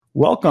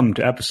Welcome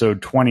to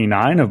episode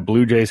 29 of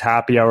Blue Jays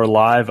Happy Hour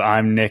Live.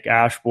 I'm Nick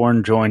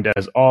Ashbourne, joined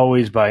as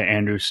always by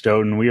Andrew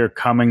Stoughton. We are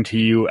coming to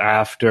you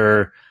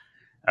after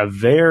a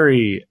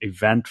very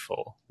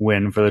eventful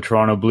win for the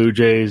Toronto Blue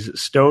Jays.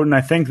 Stoughton,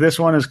 I think this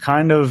one is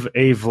kind of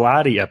a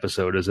Vladdy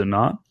episode, is it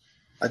not?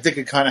 I think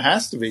it kind of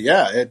has to be,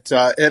 yeah.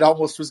 It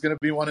almost was going to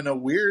be one in a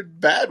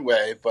weird, bad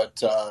way,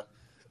 but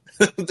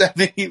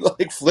then he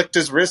flicked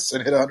his wrists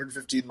and hit a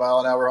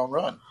 115-mile-an-hour home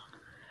run.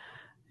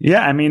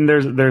 Yeah, I mean,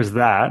 there's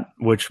that,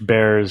 which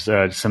bears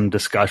some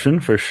discussion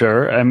for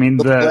sure. I mean,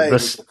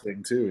 the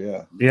thing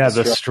too,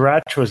 the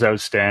stretch was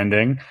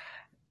outstanding.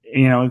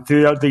 You know,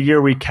 throughout the year,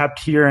 we kept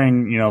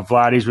hearing,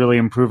 Vladdy's really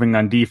improving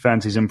on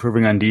defense. He's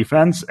improving on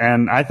defense.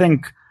 And I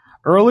think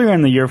earlier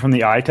in the year from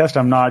the eye test,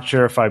 I'm not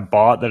sure if I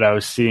bought that I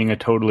was seeing a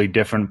totally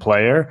different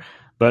player.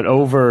 But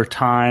over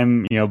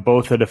time,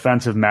 both the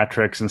defensive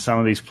metrics and some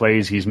of these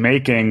plays he's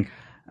making,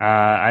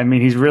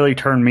 he's really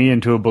turned me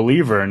into a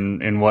believer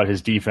in what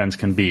his defense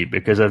can be,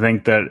 because I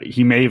think that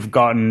he may have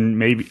gotten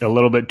maybe a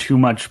little bit too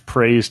much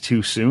praise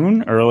too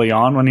soon early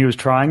on when he was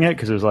trying it,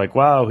 because it was like,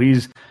 wow,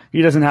 he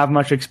doesn't have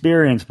much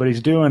experience, but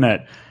he's doing it.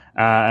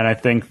 And I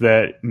think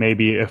that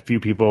maybe a few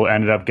people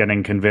ended up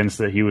getting convinced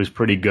that he was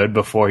pretty good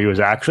before he was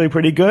actually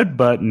pretty good.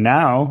 But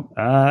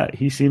now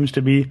he seems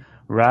to be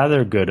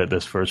rather good at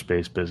this first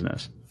base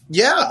business.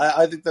 Yeah,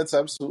 I think that's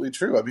absolutely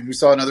true. I mean, we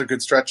saw another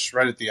good stretch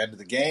right at the end of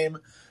the game.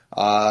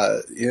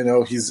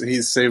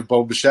 He's saved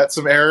Bo Bichette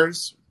some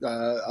errors,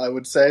 I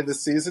would say,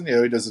 this season.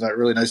 He does a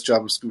really nice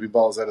job of scooping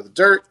balls out of the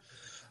dirt.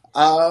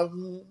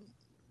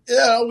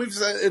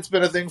 It's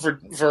been a thing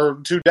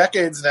for 2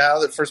 decades now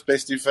that first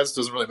base defense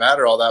doesn't really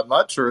matter all that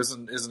much, or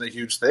isn't a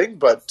huge thing.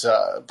 But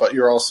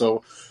you're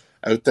also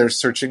out there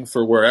searching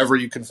for wherever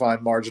you can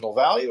find marginal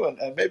value,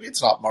 and maybe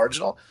it's not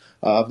marginal.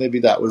 Maybe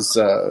that was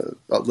a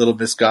little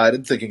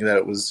misguided, thinking that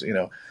it was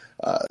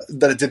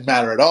that it didn't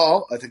matter at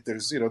all. I think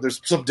there's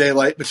some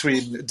daylight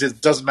between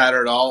it doesn't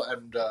matter at all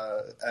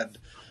and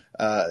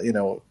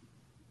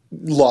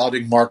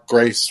lauding Mark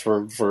Grace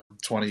for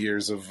 20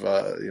 years of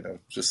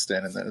just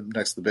standing there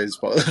next to the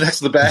baseball, next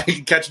to the bag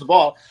and catching the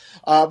ball.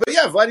 But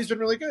yeah, Vladdy's been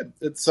really good.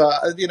 It's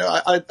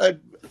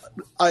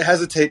I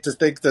hesitate to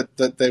think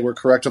that they were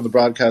correct on the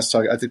broadcast.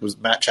 I think it was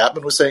Matt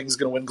Chapman was saying he's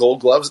going to win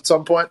Gold Gloves at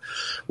some point,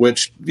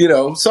 which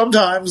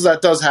sometimes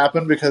that does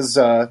happen because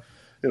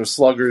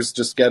sluggers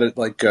just get it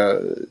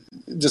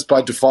just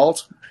by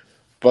default.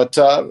 But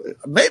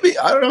maybe,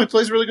 I don't know, he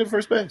plays really good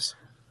first base.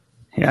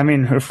 Yeah, I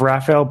mean, if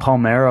Rafael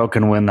Palmeiro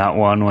can win that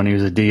one when he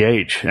was a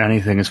DH,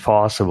 anything is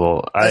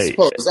possible. I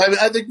suppose.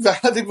 I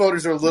think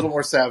voters are a little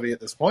more savvy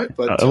at this point.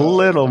 But a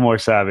little more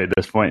savvy at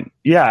this point.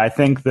 Yeah, I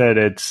think that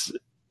it's.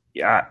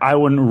 Yeah, I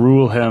wouldn't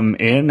rule him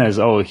in as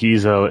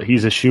he's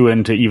a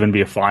shoo-in to even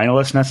be a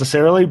finalist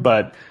necessarily,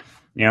 but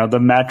the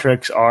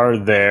metrics are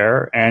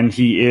there, and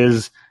he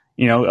is.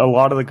 A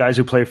lot of the guys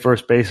who play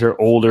first base are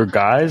older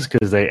guys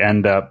because they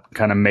end up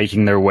kind of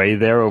making their way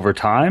there over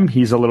time.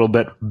 He's a little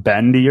bit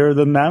bendier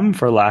than them,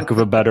 for lack of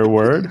a better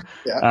word.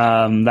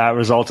 Yeah. That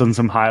results in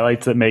some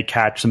highlights that may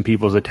catch some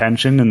people's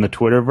attention in the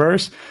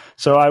Twitterverse.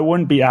 So I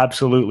wouldn't be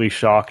absolutely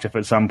shocked if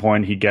at some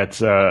point he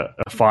gets a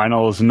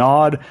finals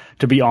nod.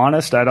 To be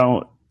honest,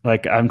 I'm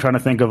trying to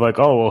think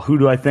of who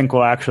do I think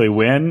will actually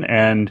win?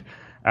 And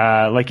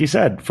like you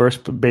said,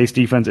 first base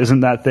defense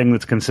isn't that thing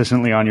that's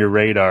consistently on your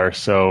radar.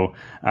 So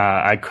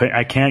I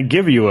can't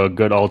give you a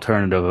good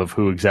alternative of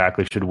who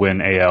exactly should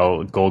win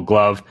AL Gold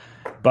Glove.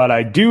 But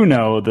I do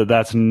know that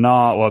that's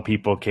not what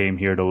people came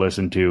here to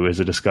listen to, is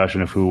a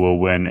discussion of who will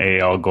win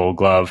AL Gold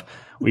Glove.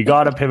 We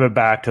got to pivot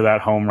back to that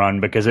home run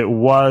because it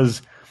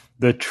was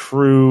the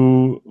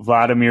true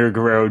Vladimir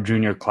Guerrero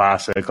Jr.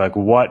 classic, like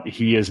what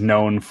he is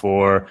known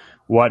for,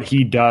 what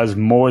he does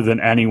more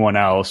than anyone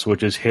else,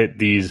 which is hit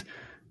these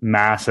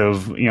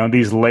massive,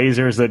 these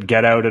lasers that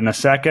get out in a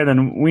second.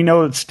 And we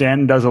know that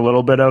Stanton does a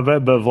little bit of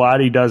it, but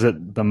Vladdy does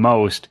it the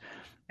most.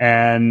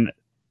 And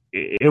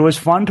it was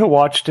fun to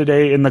watch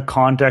today in the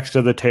context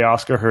of the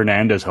Teoscar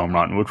Hernandez home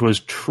run, which was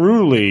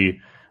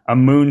truly a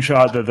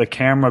moonshot that the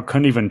camera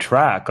couldn't even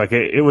track.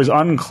 It was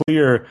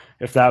unclear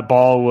if that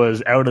ball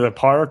was out of the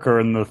park or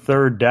in the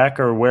third deck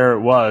or where it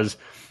was.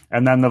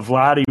 And then the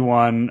Vladdy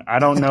one, I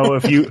don't know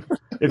if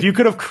you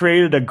could have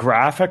created a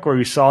graphic where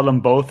you saw them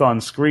both on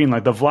screen.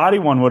 Like the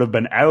Vladdy one would have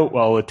been out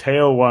while the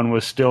Teo one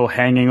was still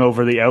hanging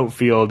over the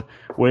outfield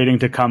waiting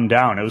to come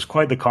down. It was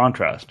quite the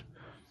contrast.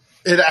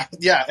 It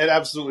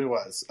absolutely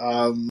was.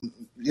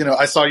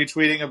 I saw you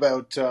tweeting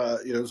about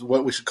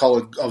what we should call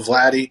a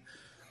Vladdy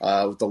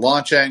with the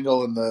launch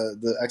angle and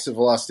the exit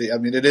velocity. I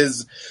mean,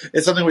 it's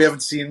something we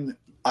haven't seen.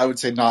 I would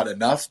say not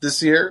enough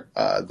this year,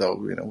 though.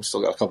 We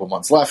still got a couple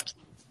months left.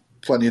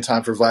 Plenty of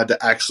time for Vlad to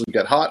actually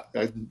get hot.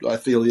 I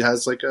feel he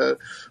has like a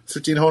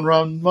 15 home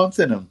run month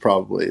in him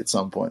probably at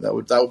some point. That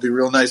would be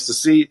real nice to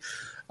see.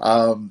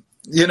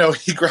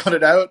 He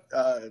grounded out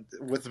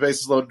with the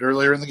bases loaded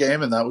earlier in the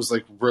game, and that was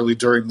like really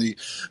during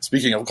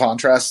speaking of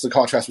contrast, the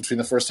contrast between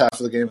the first half of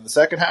the game and the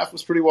second half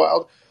was pretty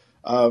wild.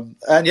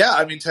 And yeah,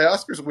 I mean,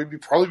 Teoscar's,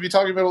 we'd probably be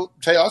talking about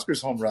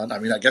Teoscar's home run. I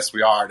mean, I guess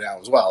we are now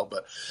as well,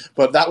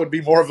 but that would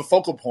be more of a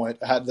focal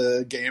point had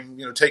the game,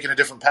 taken a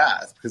different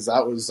path, because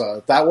that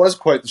was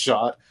quite the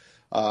shot.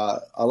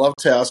 I love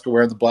Teoscar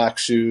wearing the black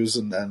shoes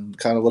and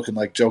kind of looking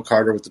like Joe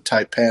Carter with the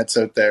tight pants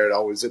out there.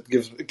 It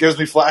gives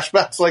me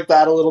flashbacks like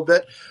that a little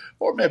bit,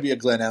 or maybe a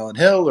Glenn Allen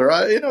Hill, or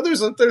you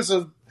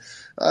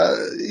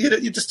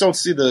just don't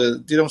see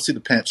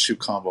the pants shoe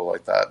combo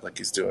like that, like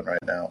he's doing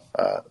right now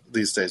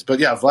these days. But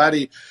yeah,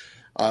 Vladdy,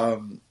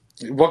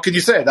 what can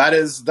you say?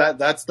 That's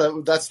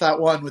that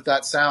one with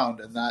that sound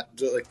and that,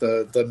 like,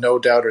 the no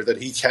doubter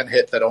that he can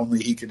hit, that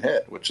only he can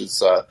hit, which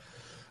is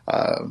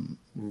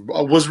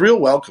was real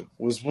welcome.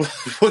 Was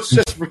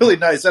just really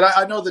nice. And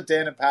I know that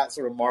Dan and Pat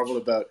sort of marveled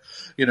about,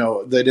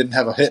 they didn't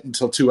have a hit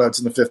until 2 outs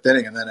in the 5th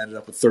inning and then ended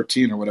up with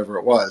 13 or whatever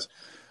it was.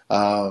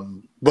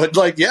 But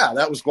like, yeah,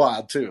 that was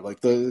wild too. Like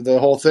the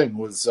whole thing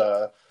was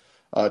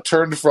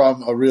turned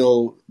from a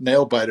real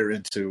nail biter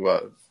into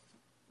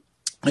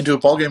a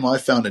ball game I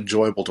found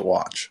enjoyable to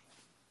watch.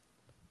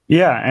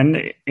 Yeah,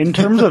 and in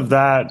terms of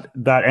that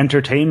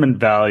entertainment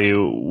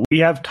value, we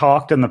have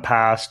talked in the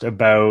past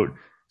about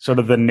sort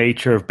of the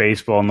nature of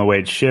baseball and the way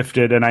it's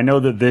shifted. And I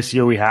know that this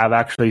year we have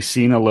actually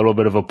seen a little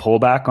bit of a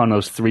pullback on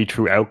those 3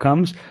 true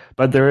outcomes,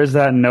 but there is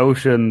that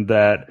notion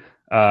that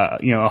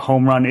a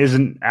home run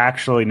isn't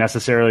actually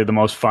necessarily the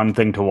most fun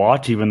thing to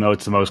watch, even though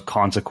it's the most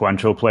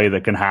consequential play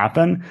that can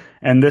happen.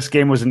 And this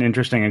game was an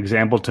interesting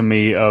example to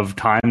me of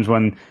times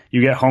when you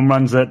get home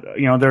runs that,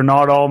 they're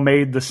not all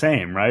made the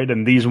same, right?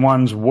 And these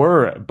ones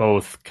were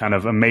both kind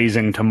of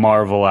amazing to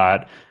marvel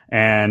at.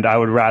 And I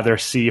would rather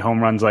see home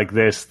runs like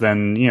this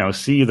than,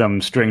 see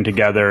them string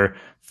together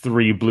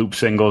 3 bloop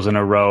singles in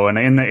a row. And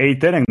in the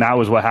 8th inning, that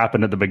was what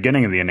happened at the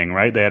beginning of the inning,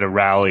 right? They had a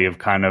rally of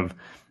kind of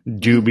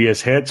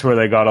dubious hits where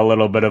they got a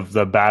little bit of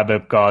the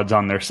BABIP gods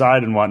on their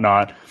side and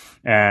whatnot.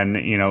 And,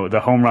 the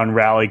home run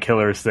rally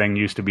killers thing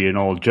used to be an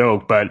old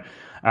joke, but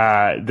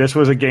this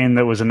was a game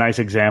that was a nice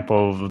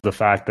example of the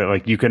fact that,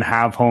 like, you can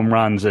have home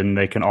runs and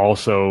they can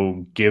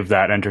also give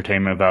that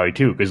entertainment value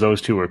too, because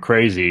those two were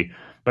crazy.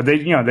 But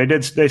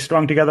they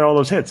strung together all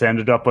those hits. They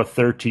ended up with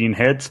 13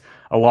 hits.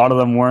 A lot of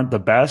them weren't the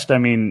best. I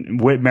mean,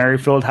 Whit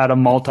Merrifield had a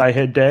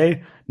multi-hit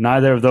day.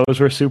 Neither of those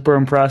were super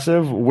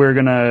impressive. We're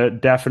going to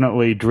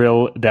definitely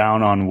drill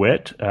down on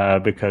Whit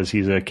because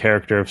he's a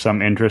character of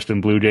some interest in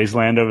Blue Jays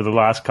land over the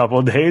last couple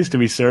of days, to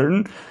be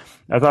certain.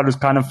 I thought it was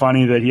kind of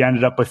funny that he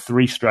ended up with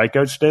 3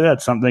 strikeouts today.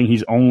 That's something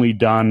he's only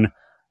done.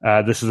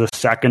 This is the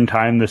 2nd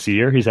time this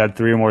year he's had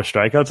 3 or more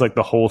strikeouts. Like,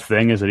 the whole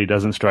thing is that he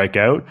doesn't strike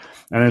out.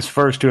 And his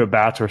first 2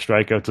 at-bats were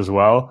strikeouts as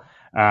well.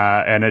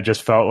 And it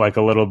just felt like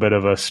a little bit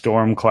of a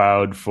storm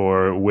cloud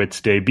for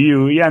Whit's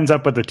debut. He ends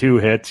up with the 2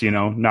 hits.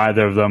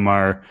 Neither of them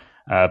are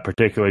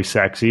particularly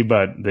sexy,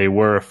 but they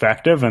were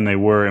effective and they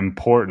were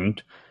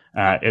important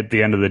at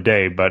the end of the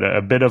day. But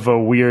a bit of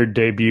a weird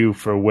debut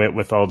for Whit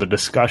with all the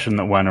discussion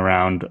that went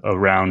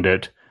around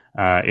it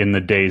in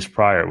the days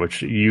prior,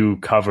 which you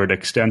covered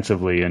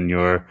extensively in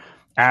your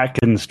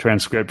Atkins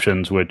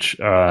transcriptions, which,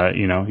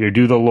 you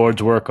do the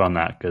Lord's work on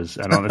that, because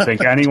I don't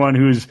think anyone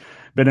who's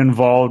been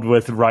involved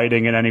with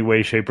writing in any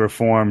way, shape, or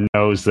form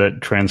knows that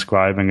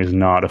transcribing is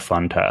not a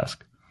fun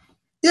task.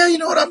 Yeah, you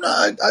know what? I'm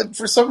not.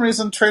 For some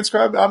reason,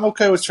 I'm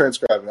okay with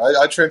transcribing.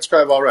 I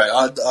transcribe all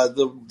right.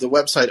 The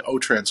website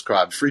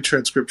OTranscribe, free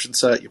transcription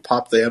site. You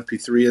pop the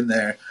MP3 in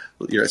there.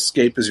 Your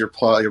escape is your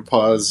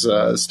pause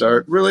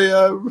start.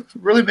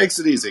 Really makes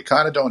it easy.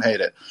 Kind of don't hate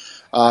it.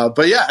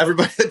 But yeah,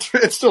 everybody,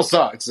 it still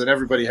sucks, and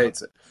everybody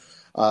hates it.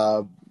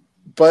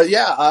 But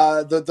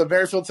yeah, the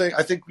Merrifield thing,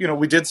 I think, we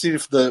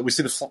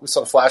saw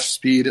the flash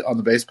speed on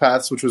the base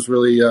paths, which was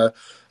really a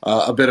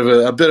bit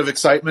of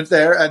excitement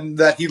there, and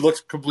that he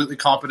looked completely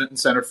competent in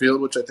center field,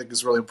 which I think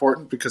is really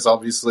important, because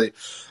obviously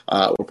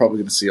we're probably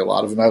going to see a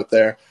lot of them out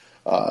there.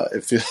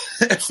 It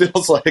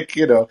feels like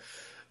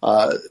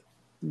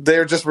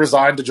they're just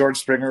resigned to George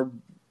Springer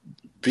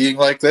being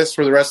like this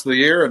for the rest of the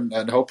year,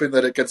 and hoping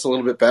that it gets a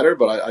little bit better.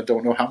 But I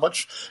don't know how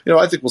much.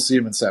 I think we'll see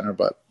him in center,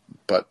 but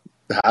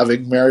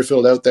having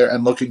Merrifield out there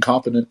and looking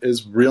competent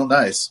is real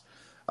nice,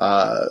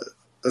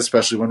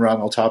 especially when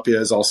Raimel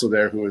Tapia is also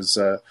there, who is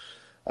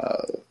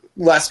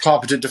less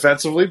competent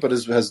defensively, but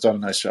has done a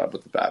nice job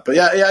with the bat. But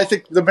yeah, I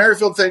think the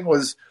Merrifield thing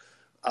was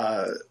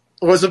a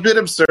bit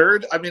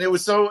absurd. I mean, it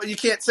was you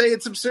can't say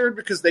it's absurd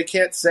because they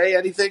can't say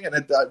anything.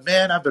 And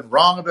man, I've been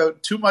wrong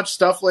about too much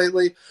stuff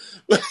lately.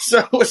 So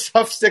it was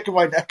tough sticking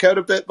my neck out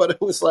a bit, but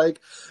it was like,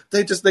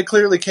 they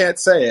clearly can't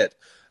say it.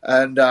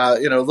 And,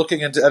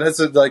 looking into, and it's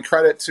a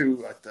credit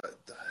to,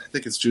 I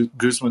think it's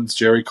Guzman's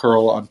Jerry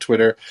Curl on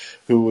Twitter,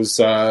 who was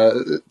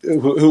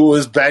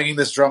banging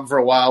this drum for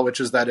a while, which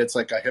is that it's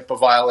like a HIPAA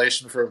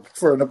violation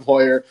for an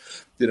employer,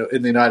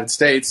 in the United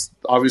States.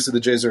 Obviously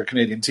the Jays are a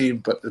Canadian team,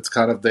 but it's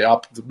kind of, the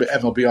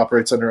MLB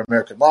operates under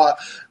American law.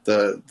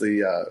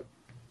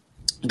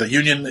 The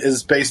union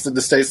is based in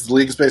the States. The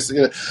league is based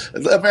in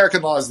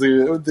American law is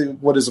the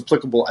what is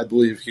applicable, I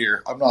believe,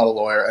 here. I'm not a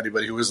lawyer.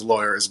 Anybody who is a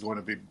lawyer is going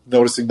to be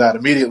noticing that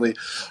immediately.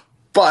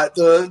 But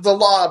the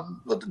law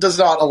does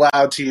not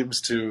allow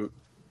teams to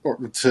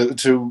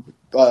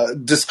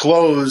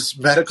disclose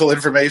medical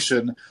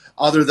information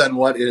other than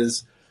what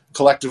is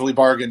collectively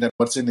bargained and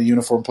what's in the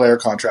uniform player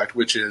contract,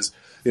 which is,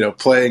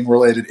 playing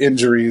related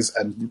injuries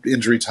and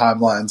injury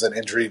timelines and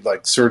injury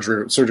like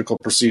surgical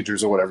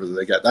procedures or whatever that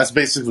they get. That's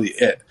basically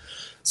it.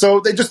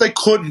 So they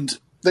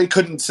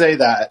couldn't say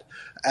that.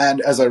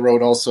 And as I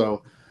wrote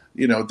also,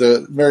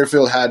 the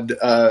Merrifield had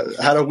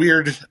a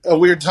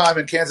weird time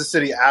in Kansas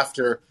City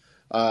after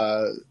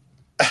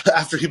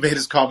he made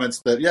his comments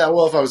that,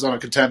 if I was on a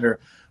contender,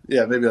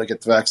 maybe I'll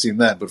get the vaccine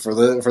then. But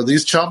for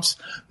these chumps,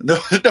 no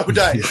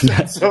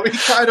dice. So he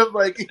kind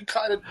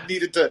of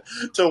needed to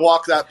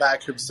walk that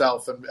back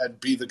himself and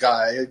be the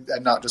guy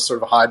and not just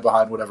sort of hide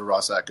behind whatever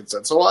Ross Atkins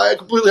said. So I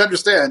completely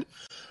understand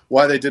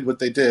why they did what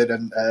they did,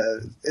 and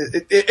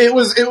it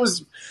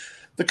was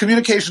the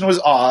communication was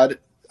odd.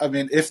 I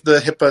mean, if the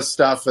HIPAA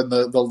stuff and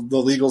the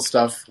legal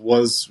stuff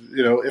was,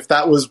 if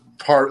that was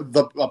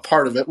a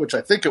part of it, which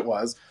I think it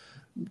was,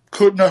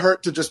 couldn't have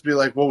hurt to just be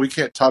like, well, we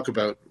can't talk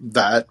about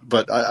that.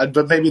 But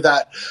maybe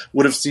that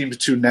would have seemed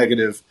too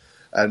negative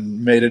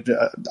and made it.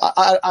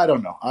 I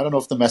don't know. I don't know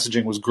if the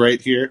messaging was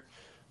great here,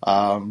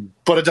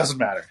 but it doesn't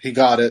matter. He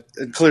got it,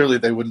 and clearly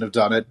they wouldn't have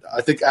done it. I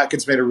think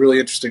Atkins made a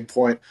really interesting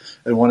point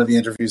in one of the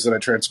interviews that I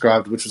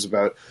transcribed, which was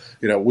about,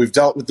 we've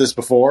dealt with this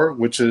before,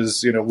 which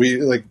is,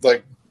 we like.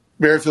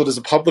 Merrifield is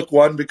a public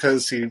one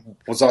because he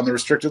was on the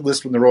restricted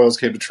list when the Royals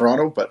came to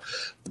Toronto, but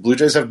the Blue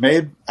Jays have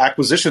made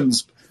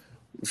acquisitions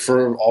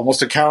for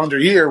almost a calendar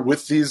year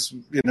with these,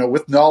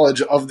 with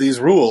knowledge of these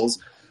rules,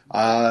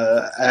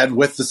 and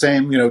with the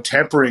same,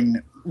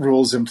 tampering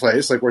rules in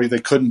place, like where they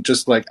couldn't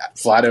just like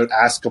flat out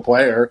ask a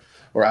player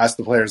or ask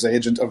the player's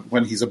agent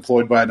when he's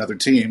employed by another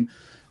team.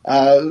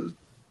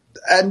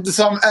 And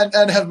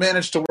have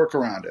managed to work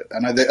around it,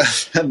 and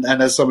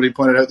as somebody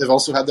pointed out, they've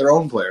also had their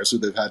own players who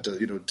they've had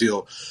to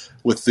deal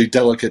with the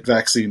delicate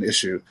vaccine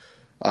issue.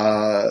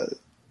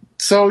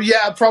 So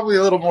probably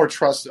a little more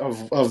trust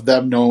of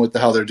them knowing what the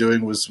hell they're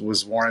doing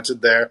was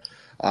warranted there.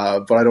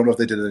 But I don't know if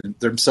they did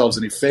themselves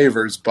any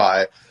favors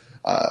by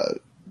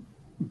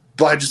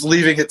just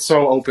leaving it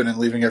so open and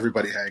leaving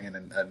everybody hanging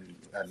and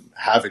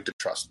having to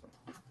trust them.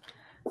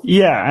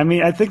 Yeah, I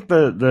mean, I think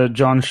the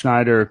John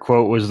Schneider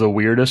quote was the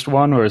weirdest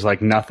one, where it's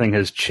like nothing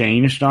has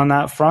changed on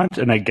that front.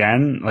 And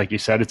again, like you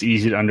said, it's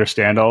easy to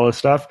understand all this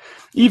stuff,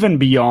 even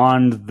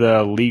beyond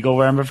the legal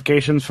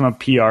ramifications from a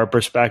PR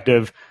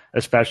perspective,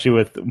 especially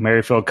with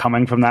Merrifield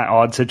coming from that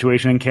odd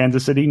situation in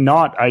Kansas City.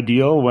 Not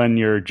ideal when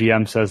your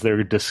GM says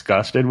they're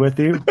disgusted with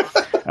you.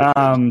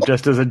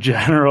 Just as a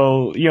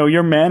general,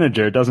 your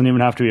manager, it doesn't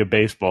even have to be a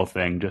baseball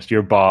thing, just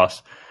your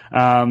boss.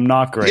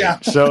 Not great. Yeah.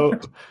 So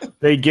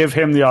they give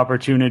him the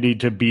opportunity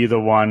to be the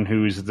one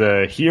who's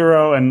the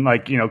hero. And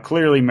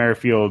clearly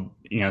Merrifield,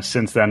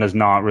 since then has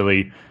not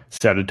really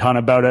said a ton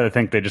about it. I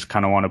think they just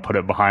kind of want to put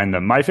it behind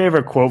them. My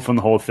favorite quote from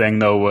the whole thing,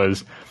 though,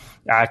 was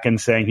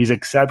Atkins saying he's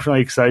exceptionally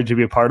excited to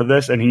be a part of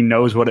this and he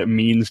knows what it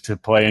means to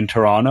play in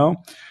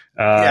Toronto.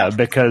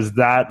 Because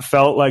that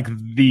felt like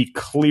the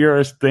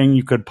clearest thing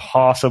you could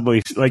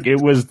possibly,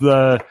 it was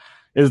the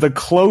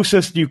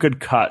closest you could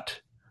cut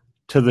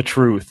to the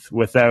truth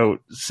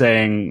without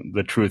saying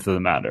the truth of the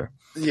matter.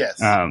 Yes.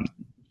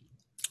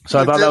 So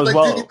I thought that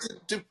was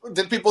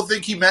Did people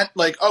think he meant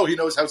he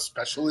knows how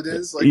special it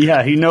is?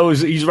 He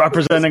knows he's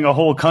representing a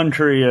whole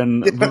country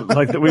and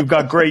we've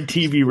got great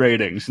TV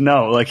ratings.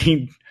 No, I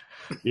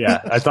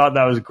thought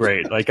that was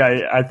great.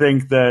 I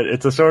think that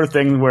it's the sort of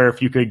thing where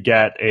if you could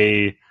get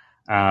a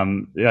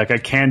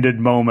candid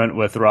moment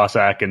with Ross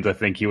Atkins, I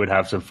think he would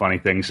have some funny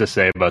things to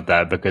say about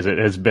that, because it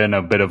has been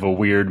a bit of a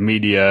weird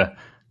media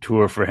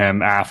tour for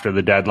him after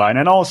the deadline,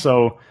 and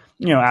also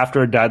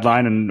after a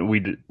deadline, and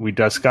we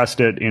discussed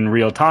it in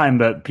real time,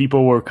 that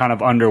people were kind of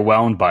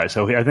underwhelmed by.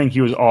 So I think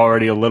he was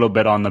already a little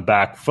bit on the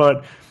back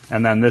foot,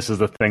 and then this is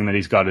the thing that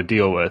he's got to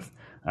deal with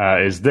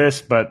is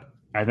this. But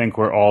I think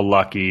we're all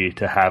lucky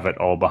to have it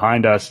all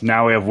behind us.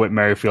 Now we have Whit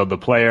Merrifield, the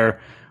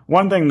player.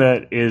 One thing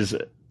that is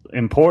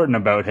important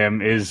about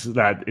him is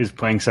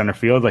playing center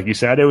field. Like you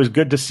said, it was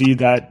good to see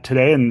that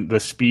today, and the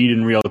speed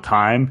in real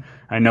time.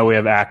 I know we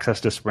have access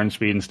to sprint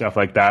speed and stuff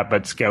like that,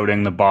 but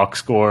scouting the box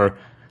score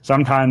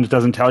sometimes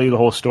doesn't tell you the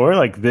whole story.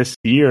 Like this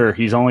year,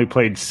 he's only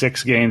played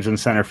 6 games in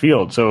center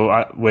field,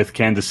 so with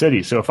Kansas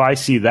City. So if I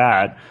see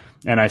that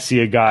and I see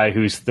a guy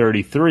who's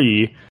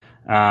 33,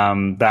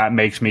 that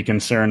makes me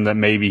concerned that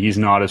maybe he's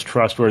not as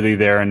trustworthy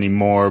there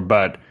anymore.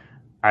 But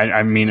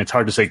I mean, it's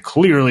hard to say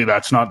clearly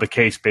that's not the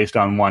case based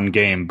on one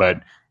game,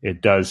 but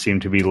it does seem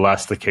to be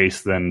less the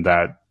case than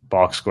that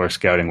box score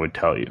scouting would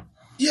tell you.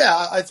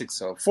 Yeah, I think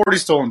so. 40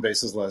 stolen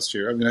bases last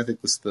year. I mean, I think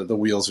the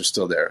wheels are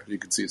still there. You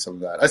can see some of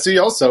that. I see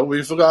also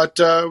we've got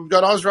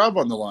Oz Rob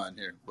on the line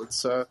here.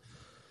 Let's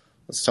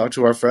talk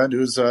to our friend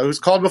who's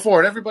called before.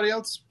 And everybody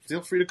else,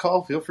 feel free to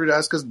call. Feel free to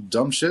ask us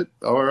dumb shit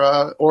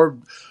or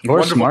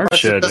smart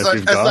shit. As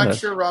I'm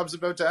sure Rob's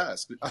about to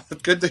ask.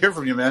 Good to hear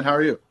from you, man. How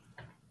are you?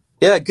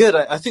 Yeah, good.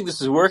 I think this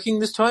is working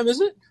this time,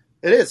 is it?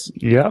 It is.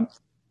 Yeah.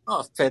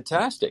 Oh,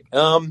 fantastic.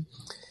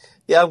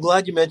 Yeah, I'm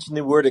glad you mentioned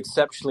the word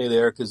exceptionally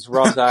there because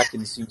Ross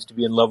Atkins seems to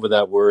be in love with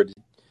that word.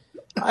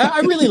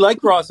 I really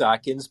like Ross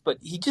Atkins, but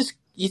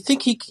you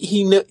think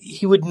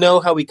he would know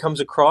how he comes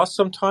across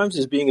sometimes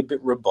as being a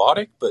bit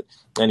robotic. But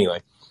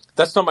anyway,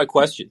 that's not my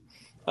question.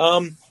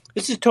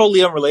 This is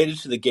totally unrelated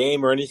to the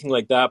game or anything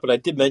like that, but I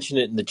did mention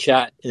it in the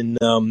chat in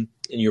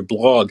your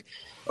blog.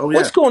 Oh yeah.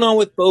 What's going on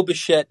with Bo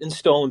Bichette and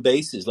stolen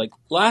bases? Like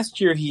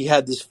last year, he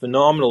had this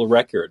phenomenal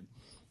record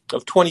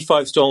of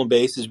 25 stolen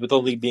bases with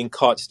only being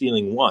caught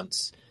stealing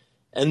once.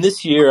 And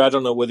this year, I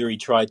don't know whether he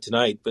tried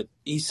tonight, but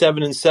he's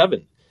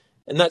 7-7.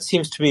 And that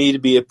seems to me to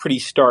be a pretty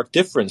stark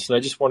difference. And I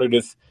just wondered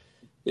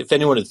if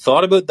anyone had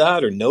thought about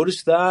that or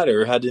noticed that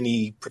or had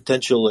any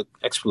potential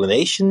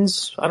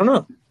explanations. I don't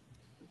know.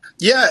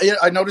 Yeah,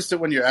 I noticed it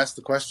when you asked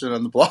the question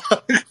on the blog,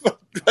 but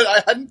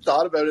I hadn't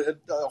thought about it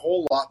a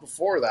whole lot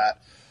before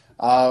that.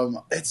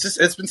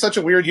 It's been such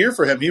a weird year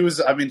for him. He was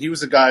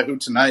a guy who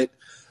tonight,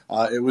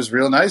 it was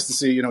real nice to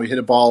see, he hit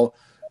a ball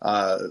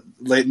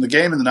late in the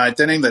game in the ninth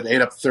inning that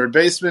ate up the third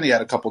baseman. He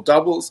had a couple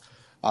doubles,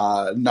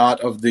 not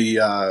of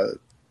the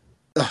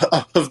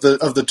of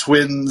the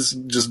Twins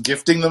just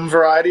gifting them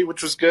variety,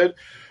 which was good.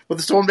 But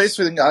the stolen base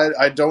thing,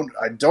 I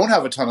don't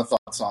have a ton of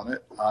thoughts on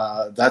it.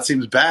 That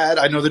seems bad.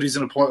 I know that he's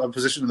in a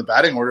position in the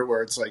batting order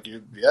where it's like,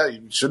 you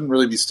shouldn't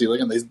really be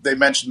stealing. And they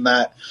mentioned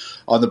that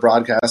on the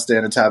broadcast.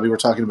 Dan and Tabby were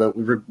talking about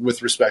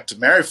with respect to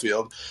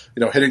Merrifield,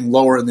 hitting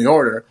lower in the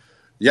order.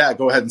 Yeah,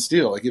 go ahead and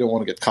steal. Like, you don't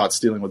want to get caught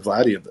stealing with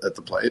Vladdy at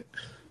the plate.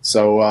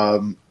 So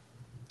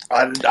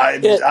I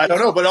don't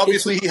know, but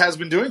obviously he has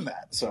been doing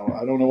that. So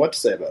I don't know what to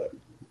say about it.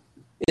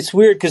 It's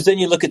weird because then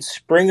you look at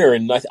Springer,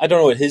 and I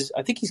don't know what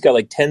I think he's got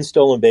like 10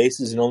 stolen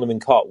bases and only been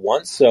caught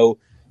once, so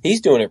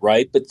he's doing it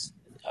right. But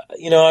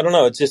I don't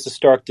know. It's just a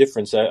stark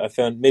difference. I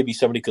found maybe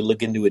somebody could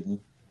look into it in a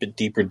bit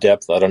deeper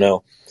depth. I don't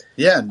know.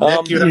 Yeah, Nick,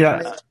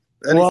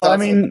 well, I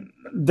mean,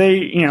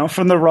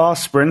 from the raw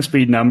sprint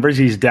speed numbers,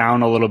 he's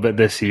down a little bit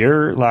this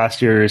year.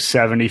 Last year is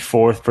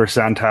 74th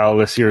percentile.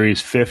 This year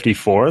he's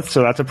 54th.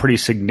 So that's a pretty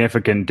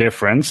significant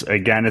difference.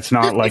 Again, it's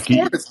not like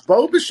it's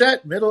Bo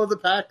Bichette, middle of the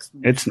pack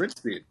sprint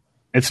speed.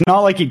 It's not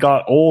like he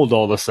got old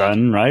all of a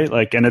sudden, right?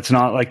 Like, and it's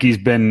not like he's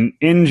been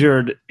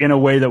injured in a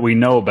way that we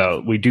know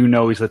about. We do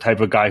know he's the type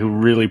of guy who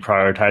really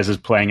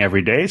prioritizes playing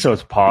every day. So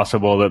it's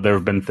possible that there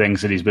have been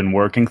things that he's been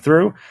working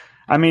through.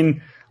 I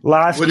mean,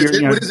 last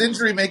year, would his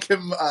injury make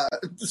him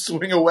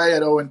swing away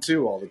at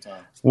 0-2 all the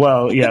time?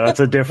 Well, yeah, that's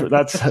a different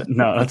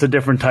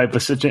type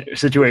of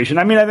situation.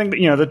 I mean, I think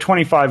that, the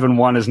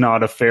 25-1 is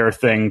not a fair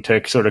thing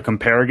to sort of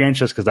compare against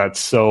just because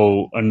that's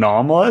so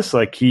anomalous.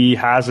 Like, he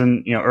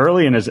hasn't,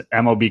 early in his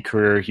MLB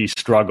career, he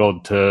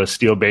struggled to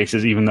steal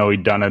bases, even though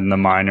he'd done it in the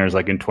minors,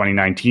 like in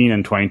 2019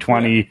 and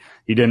 2020. Yeah.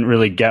 He didn't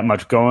really get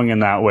much going in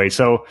that way.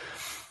 So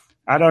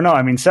I don't know.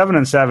 I mean,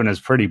 7-7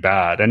 is pretty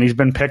bad. And he's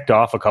been picked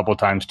off a couple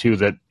times too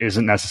that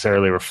isn't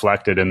necessarily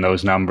reflected in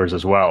those numbers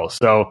as well.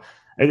 So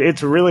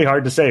it's really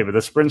hard to say, but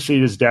the sprint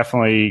speed has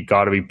definitely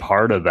got to be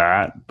part of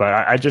that. But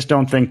I just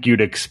don't think you'd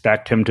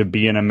expect him to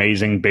be an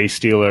amazing base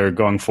stealer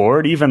going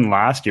forward. Even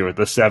last year with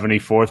the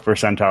 74th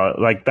percentile,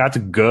 like, that's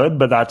good,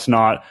 but that's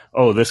not,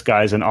 this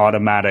guy's an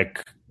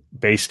automatic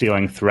base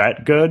stealing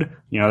threat good.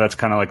 That's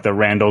kind of like the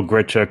Randall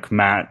Grichuk,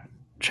 Matt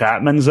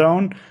Chapman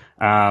zone.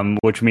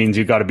 Which means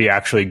you've got to be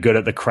actually good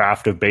at the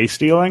craft of base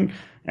stealing.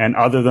 And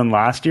other than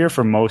last year,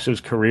 for most of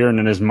his career and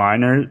in his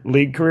minor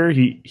league career,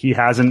 he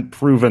hasn't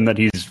proven that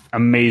he's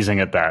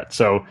amazing at that.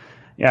 So,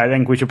 yeah, I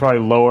think we should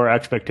probably lower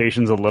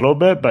expectations a little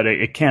bit, but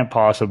it can't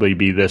possibly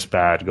be this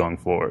bad going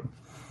forward.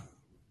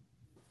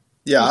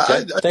 Yeah,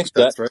 okay. Thanks for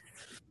that's right.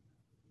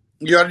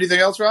 You got anything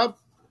else, Rob?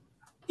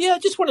 Yeah, I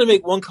just wanted to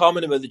make one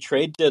comment about the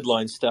trade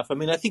deadline stuff. I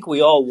mean, I think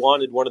we all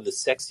wanted one of the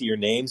sexier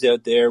names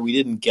out there. We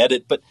didn't get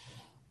it, but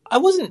I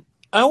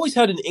always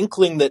had an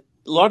inkling that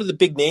a lot of the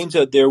big names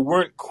out there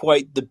weren't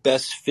quite the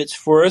best fits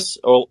for us,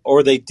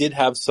 or they did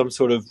have some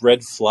sort of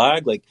red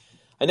flag. Like,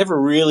 I never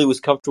really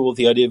was comfortable with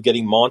the idea of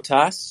getting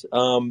Montas,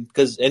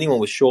 because anyone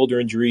with shoulder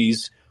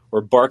injuries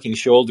or barking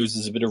shoulders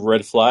is a bit of a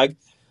red flag.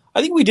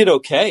 I think we did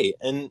okay.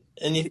 And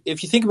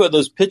if you think about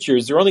those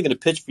pitchers, they're only going to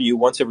pitch for you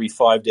once every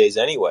 5 days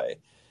anyway.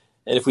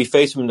 And if we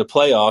face them in the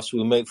playoffs,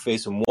 we may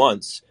face them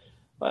once.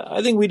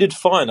 I think we did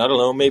fine. I don't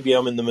know. Maybe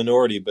I'm in the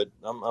minority, but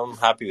I'm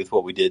happy with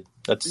what we did.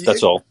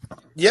 That's all.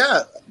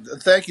 Yeah.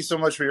 Thank you so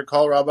much for your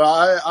call, Rob.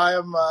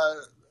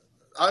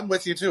 I'm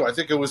with you too. I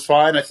think it was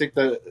fine. I think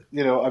that,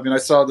 I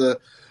saw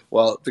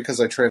because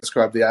I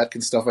transcribed the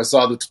Atkins stuff, I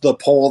saw the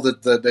poll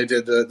that they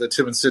did, the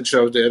Tim and Sid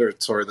show did,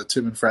 the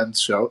Tim and Friends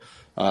show,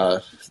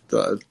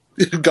 the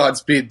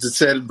Godspeed to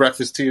Sid and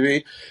Breakfast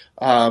TV,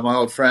 my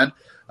old friend.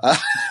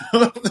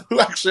 Who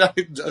actually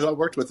I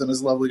worked with and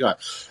is a lovely guy.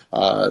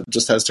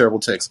 Just has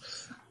terrible takes.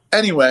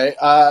 Anyway,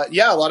 a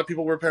lot of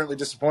people were apparently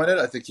disappointed.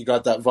 I think you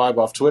got that vibe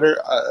off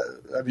Twitter.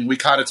 We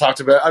kind of talked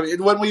about.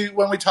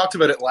 When we talked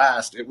about it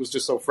last, it was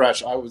just so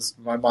fresh.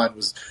 My mind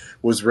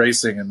was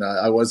racing, and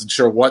I wasn't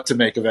sure what to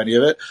make of any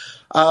of it.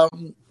 I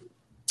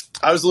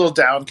was a little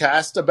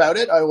downcast about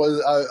it.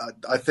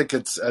 I think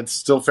it's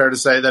still fair to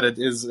say that it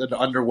is an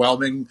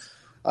underwhelming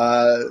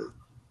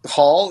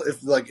haul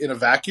if like in a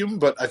vacuum,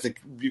 but I think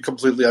you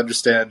completely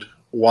understand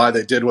why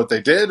they did what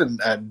they did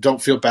and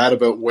don't feel bad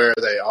about where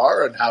they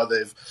are and how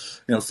they've,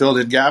 filled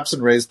in gaps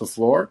and raised the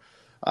floor,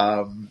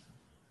 and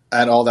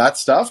all that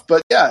stuff.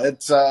 But yeah,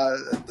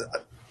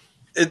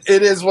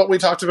 it is what we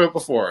talked about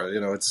before.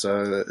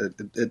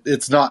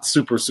 It's not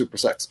super, super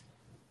sexy.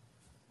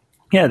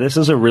 Yeah, this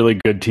is a really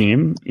good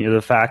team.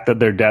 The fact that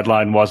their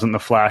deadline wasn't the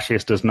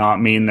flashiest does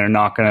not mean they're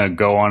not going to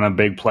go on a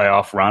big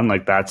playoff run.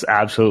 Like, that's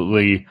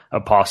absolutely a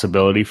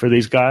possibility for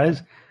these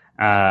guys.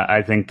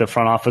 I think the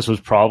front office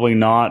was probably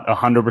not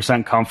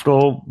 100%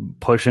 comfortable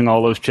pushing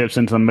all those chips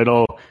into the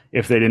middle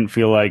if they didn't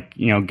feel like,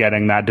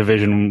 getting that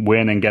division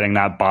win and getting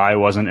that bye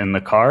wasn't in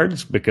the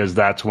cards, because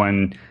that's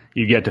when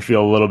you get to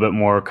feel a little bit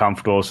more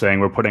comfortable saying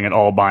we're putting it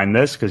all behind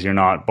this, because you're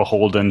not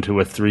beholden to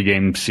a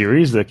 3-game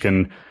series that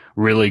can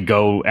really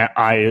go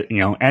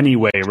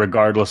anyway,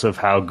 regardless of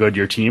how good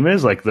your team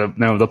is. Like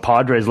the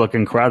Padres look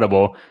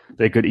incredible.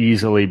 They could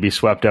easily be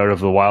swept out of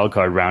the wild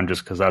card round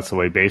just because that's the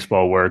way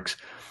baseball works.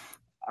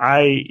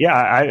 I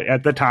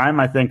at the time,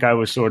 I think I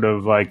was sort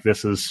of like,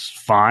 this is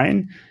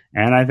fine.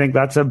 And I think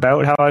that's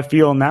about how I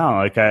feel now.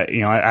 Like,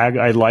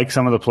 I like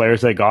some of the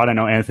players they got. I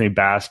know Anthony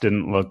Bass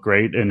didn't look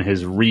great in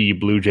his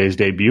Blue Jays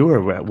debut,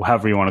 or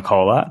however you want to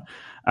call that.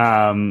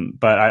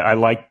 But I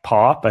like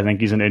Pop. I think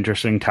he's an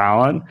interesting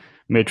talent.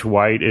 Mitch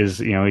White is,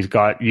 he's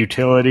got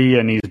utility,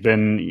 and he's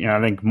been, I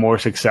think, more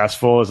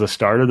successful as a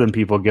starter than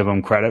people give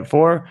him credit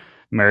for.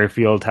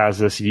 Merrifield has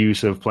this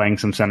use of playing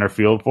some center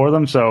field for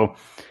them. So,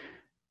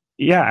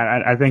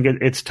 yeah, I think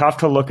it's tough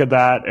to look at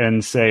that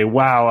and say,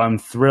 wow, I'm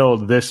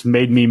thrilled. This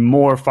made me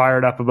more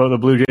fired up about the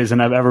Blue Jays than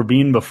I've ever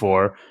been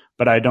before.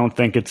 But I don't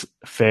think it's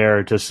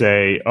fair to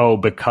say, oh,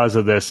 because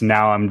of this,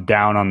 now I'm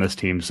down on this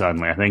team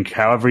suddenly. I think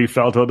however you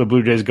felt about the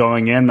Blue Jays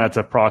going in, that's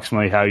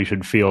approximately how you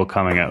should feel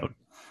coming out.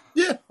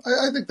 Yeah,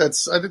 I think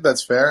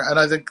that's fair. And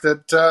I think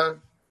that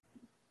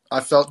I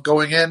felt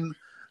going in,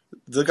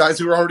 the guys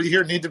who are already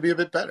here need to be a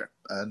bit better.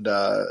 And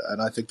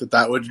I think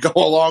that would go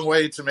a long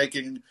way to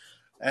making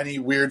any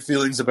weird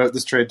feelings about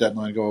this trade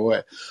deadline go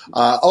away.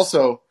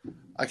 Also,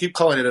 I keep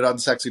calling it an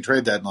unsexy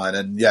trade deadline,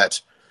 and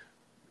yet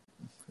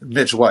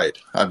Mitch White,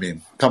 I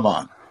mean, come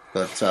on.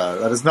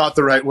 That is not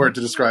the right word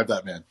to describe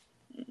that man.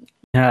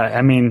 Yeah,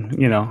 I mean,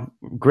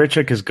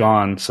 Grichuk is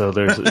gone, so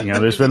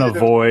there's been a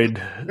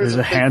void. There's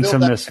a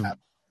handsomeness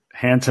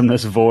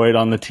void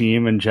on the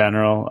team in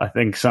general. I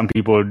think some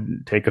people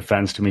would take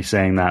offense to me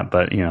saying that,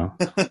 but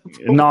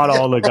not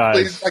all the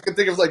guys. I can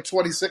think of like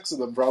 26 of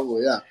them,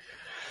 probably. Yeah.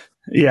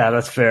 Yeah,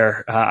 that's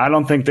fair. I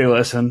don't think they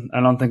listen. I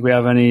don't think we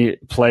have any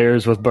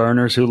players with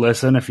burners who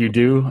listen. If you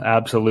do,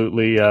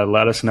 absolutely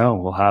let us know.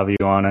 We'll have you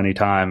on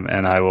anytime,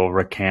 and I will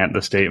recant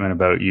the statement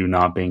about you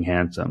not being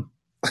handsome,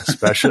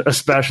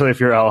 especially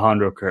if you're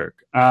Alejandro Kirk.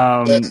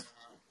 Another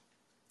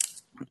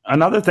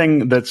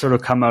thing that sort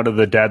of come out of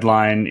the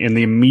deadline in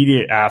the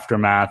immediate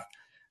aftermath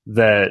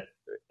that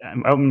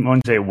I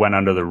wouldn't say it went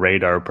under the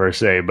radar per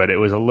se, but it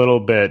was a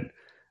little bit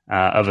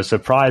of a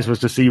surprise was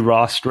to see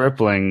Ross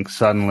Stripling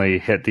suddenly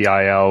hit the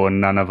IL when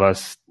none of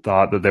us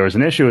thought that there was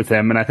an issue with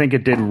him. And I think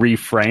it did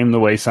reframe the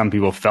way some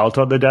people felt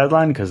at the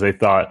deadline, because they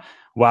thought,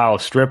 wow,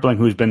 Stripling,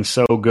 who's been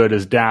so good,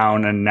 is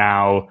down, and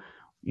now,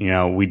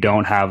 we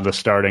don't have the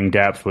starting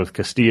depth with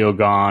Castillo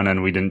gone,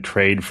 and we didn't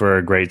trade for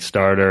a great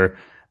starter.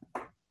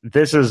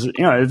 This is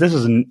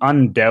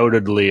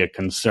undoubtedly a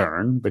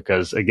concern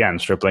because, again,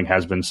 Stripling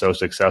has been so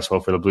successful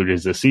for the Blue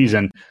Jays this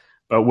season.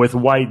 But with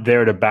White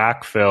there to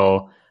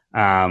backfill,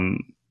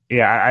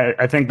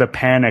 I think the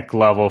panic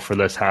level for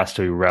this has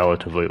to be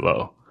relatively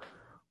low.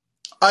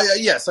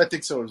 Yes, I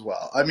think so as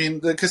well. I mean,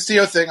 the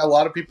Castillo thing, a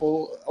lot of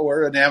people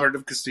were enamored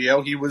of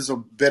Castillo. He was a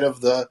bit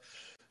of the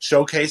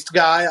showcased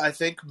guy, I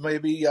think,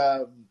 maybe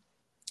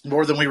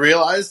more than we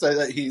realized.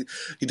 He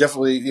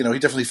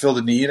definitely filled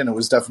a need, and it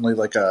was definitely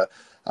like a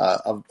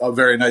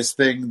very nice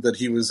thing that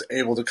he was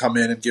able to come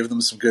in and give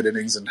them some good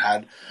innings and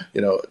had,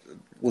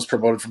 was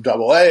promoted from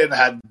Double-A and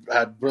had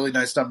really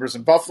nice numbers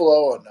in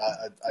Buffalo, and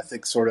I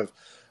think sort of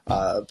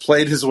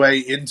played his way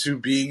into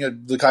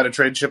being the kind of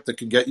trade chip that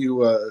can get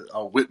you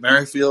a Whit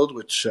Merrifield,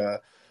 which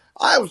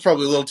I was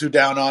probably a little too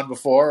down on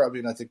before. I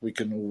mean, I think we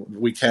can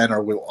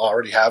or will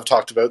already have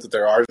talked about that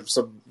there are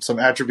some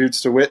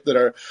attributes to Whit that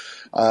are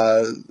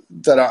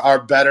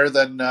better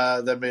than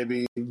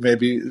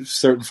maybe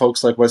certain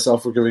folks like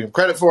myself were giving him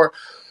credit for.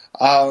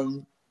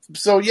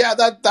 So yeah,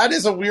 that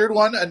is a weird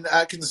one, and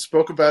Atkins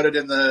spoke about it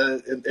in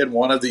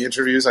one of the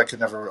interviews. I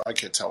can't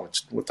tell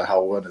what the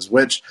hell one is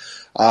which,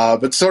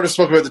 but sort of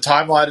spoke about the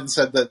timeline and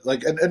said that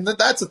and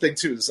that's the thing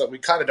too, is that we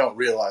kind of don't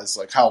realize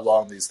how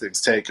long these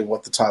things take and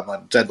what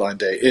the deadline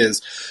day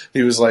is.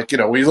 He was like,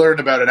 we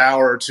learned about an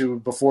hour or two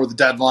before the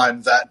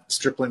deadline that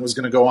Stripling was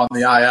going to go on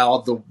the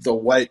IL. The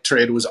White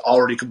trade was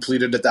already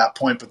completed at that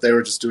point, but they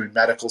were just doing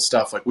medical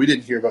stuff. We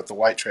didn't hear about the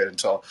White trade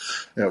until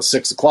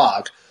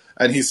 6:00.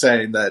 And he's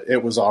saying that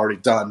it was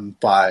already done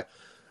by,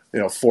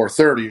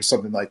 4:30 or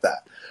something like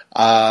that,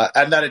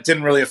 and that it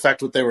didn't really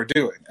affect what they were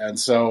doing. And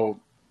so,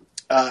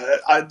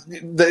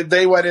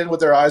 They went in with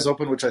their eyes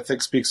open, which I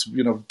think speaks,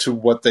 to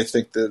what they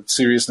think the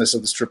seriousness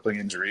of the Stripling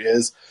injury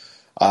is.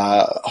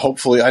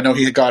 Hopefully, I know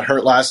he got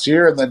hurt last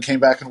year and then came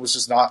back and was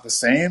just not the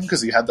same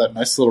because he had that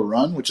nice little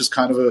run, which is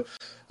kind of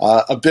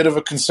a bit of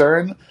a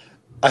concern.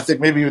 I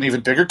think maybe an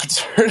even bigger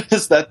concern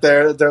is that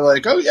they're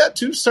like, oh yeah,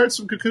 2 starts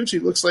from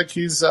Kikuchi. Looks like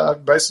he's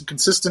nice and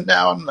consistent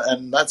now,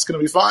 and that's going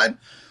to be fine.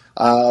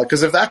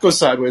 Because if that goes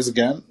sideways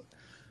again,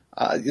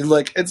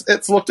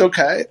 it's looked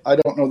okay. I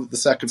don't know that the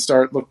second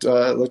start looked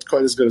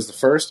quite as good as the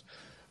first,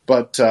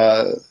 but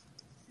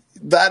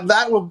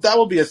that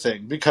will be a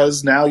thing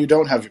because now you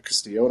don't have your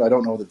Castillo, and I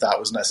don't know that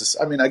was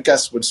necessary. I mean, I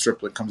guess when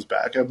Stripling comes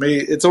back,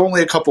 it's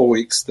only a couple of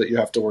weeks that you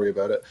have to worry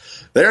about it.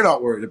 They're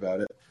not worried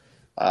about it.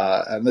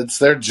 And it's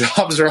their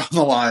jobs are on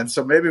the line,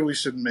 so maybe we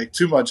shouldn't make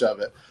too much of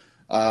it.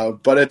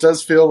 But it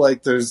does feel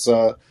like there's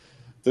not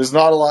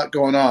a lot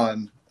going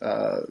on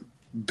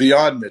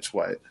beyond Mitch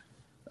White,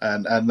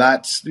 and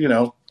that's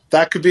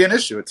that could be an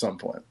issue at some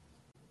point.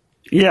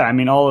 Yeah, I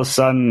mean, all of a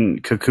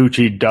sudden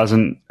Kikuchi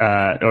doesn't,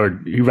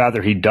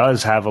 he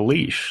does have a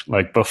leash.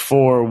 Like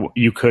before,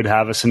 you could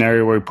have a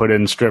scenario where you put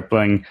in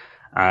Stripling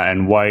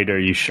and White, or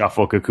you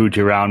shuffle Kikuchi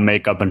around,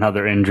 make up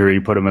another injury,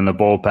 put him in the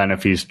bullpen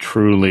if he's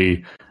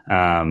truly.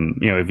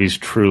 If he's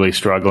truly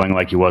struggling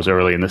like he was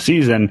early in the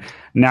season.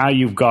 Now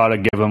you've got to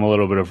give him a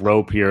little bit of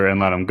rope here and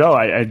let him go.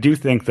 I do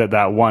think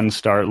that one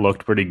start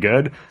looked pretty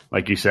good.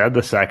 Like you said,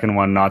 the second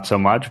one, not so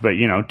much. But,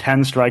 10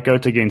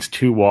 strikeouts against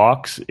 2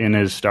 walks in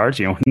his starts,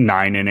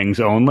 9 innings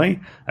only.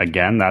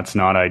 Again, that's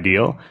not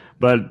ideal.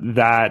 But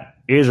that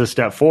is a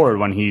step forward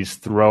when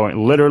he's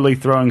literally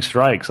throwing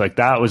strikes. Like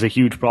that was a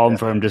huge problem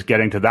for him just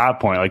getting to that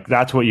point. Like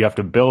that's what you have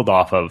to build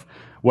off of.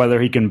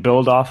 Whether he can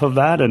build off of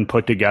that and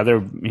put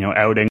together,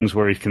 outings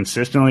where he's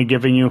consistently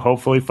giving you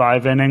hopefully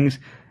 5 innings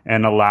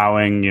and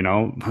allowing,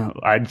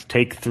 I'd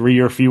take 3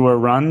 or fewer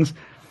runs.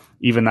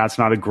 Even that's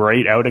not a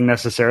great outing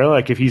necessarily.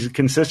 Like if he's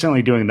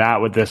consistently doing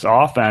that with this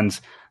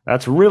offense,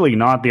 that's really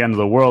not the end of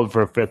the world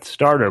for a 5th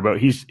starter. But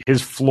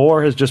his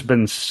floor has just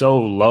been so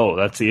low.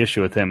 That's the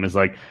issue with him. Is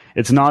like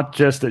it's not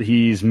just that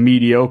he's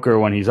mediocre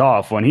when he's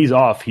off. When he's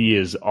off, he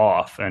is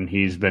off, and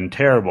he's been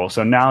terrible.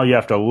 So now you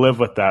have to live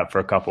with that for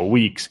a couple of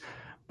weeks.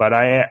 But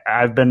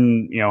I've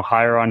been,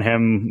 higher on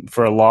him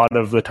for a lot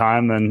of the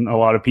time than a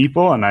lot of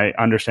people, and I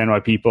understand why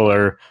people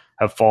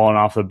have fallen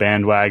off the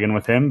bandwagon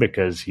with him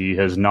because he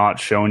has not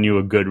shown you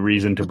a good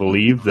reason to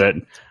believe that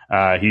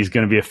he's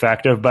going to be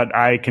effective. But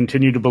I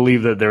continue to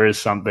believe that there is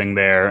something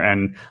there,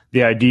 and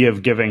the idea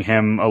of giving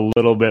him a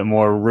little bit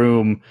more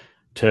room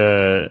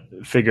to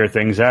figure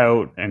things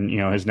out, and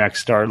his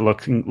next start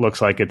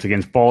looks like it's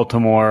against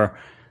Baltimore,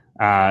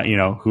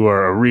 who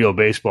are a real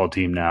baseball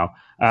team now.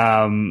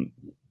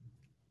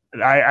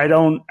 I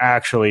don't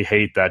actually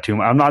hate that too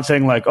much. I'm not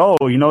saying like,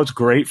 it's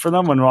great for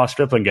them when Ross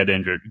Stripling got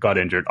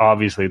injured.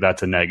 Obviously,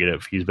 that's a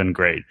negative. He's been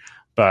great.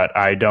 But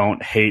I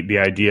don't hate the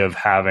idea of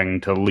having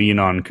to lean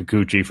on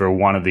Kikuchi for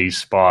one of these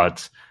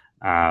spots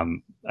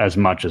as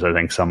much as I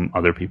think some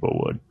other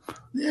people would.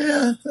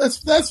 Yeah,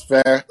 that's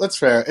fair. That's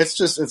fair.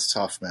 It's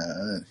tough,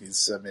 man. We've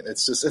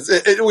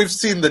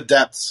seen the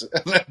depths.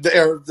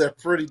 They're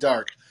pretty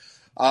dark.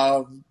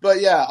 But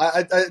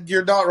yeah,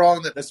 you're not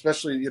wrong that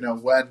especially,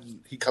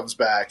 when he comes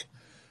back,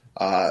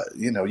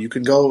 you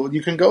can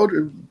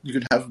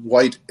have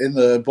White in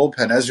the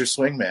bullpen as your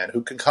swingman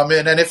who can come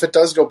in. And if it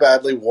does go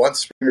badly, once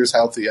Springer's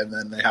healthy and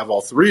then they have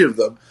all 3 of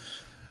them,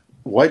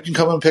 White can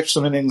come and pitch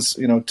some innings,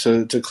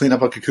 to clean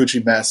up a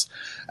Kikuchi mess.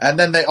 And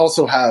then they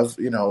also have,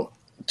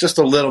 just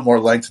a little more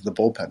length in the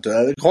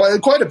bullpen,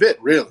 quite a bit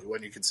really,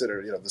 when you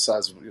consider, the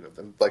size of,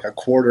 like a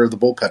quarter of the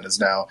bullpen is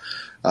now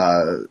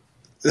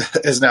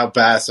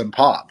Bass and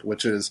Pop,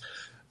 which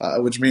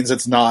means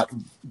it's not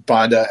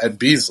Banda and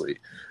Beasley,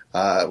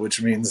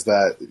 which means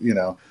that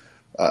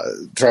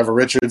Trevor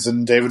Richards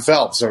and David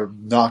Phelps are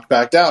knocked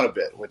back down a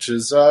bit, which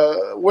is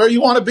where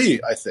you want to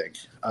be, I think.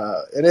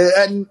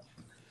 And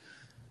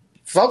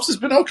Phelps has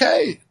been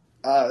okay,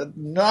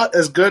 not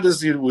as good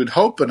as you would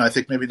hope, and I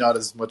think maybe not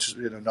as much.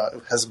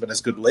 Hasn't been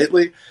as good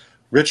lately.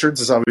 Richards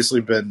has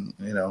obviously been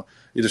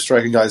either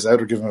striking guys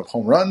out or giving up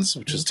home runs,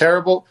 which is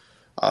terrible.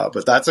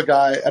 But that's a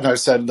guy, and I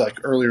said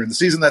earlier in the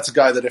season, that's a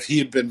guy that if he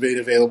had been made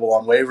available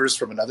on waivers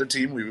from another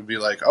team, we would be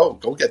like, oh,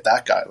 go get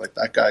that guy. Like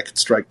that guy could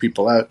strike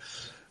people out.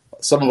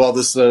 Some of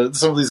these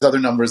other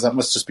numbers, that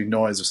must just be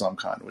noise of some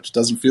kind, which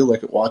doesn't feel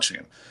like it watching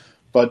him.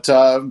 But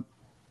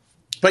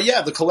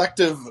yeah, the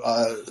collective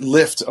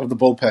lift of the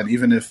bullpen,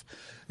 even if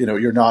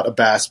you're not a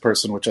Bass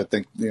person, which I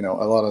think a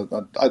lot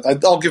of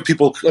I'll give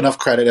people enough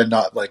credit and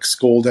not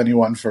scold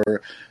anyone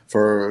for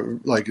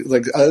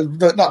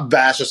not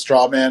bash a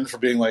straw man for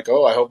being like,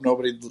 oh, I hope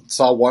nobody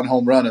saw 1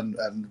 home run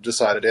and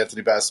decided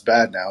Anthony Bass is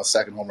bad now,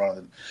 2nd home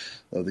run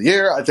of the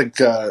year. I think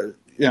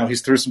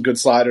he's threw some good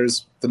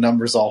sliders. The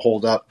numbers all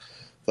hold up.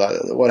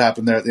 What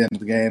happened there at the end of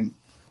the game,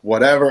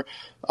 whatever.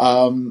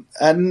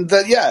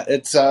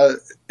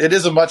 It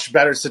is a much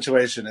better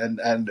situation,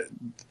 and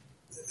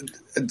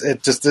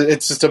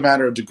it's just a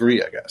matter of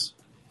degree, I guess.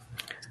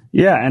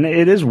 Yeah, and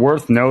it is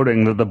worth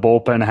noting that the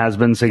bullpen has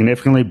been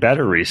significantly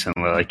better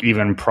recently, like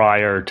even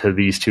prior to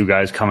these two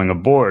guys coming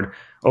aboard.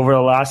 Over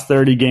the last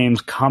 30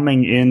 games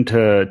coming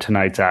into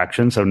tonight's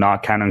action, so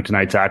not counting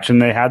tonight's action,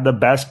 they had the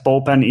best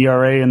bullpen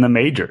ERA in the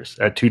majors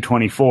at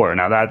 2.24.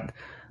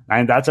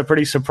 Now that's a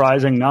pretty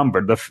surprising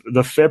number.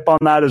 The FIP on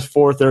that is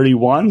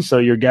 4.31, so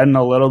you're getting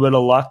a little bit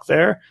of luck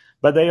there.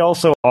 But they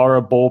also are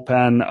a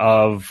bullpen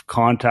of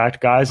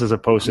contact guys as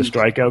opposed to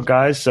strikeout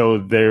guys, so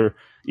they're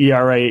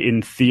ERA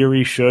in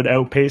theory should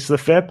outpace the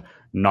FIP,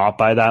 not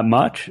by that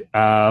much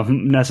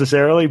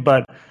necessarily,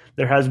 but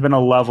there has been a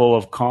level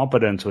of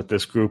competence with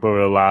this group over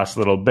the last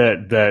little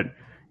bit that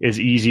is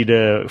easy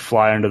to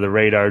fly under the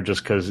radar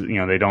just because,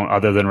 they don't,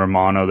 other than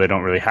Romano, they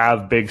don't really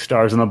have big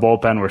stars in the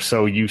bullpen. We're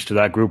so used to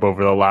that group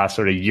over the last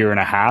sort of year and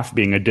a half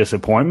being a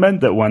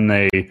disappointment that when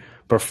they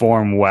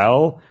perform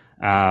well,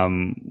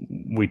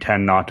 we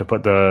tend not to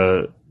put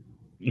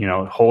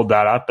hold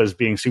that up as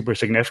being super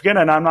significant.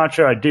 And I'm not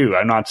sure I do.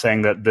 I'm not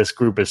saying that this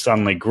group is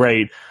suddenly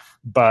great,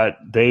 but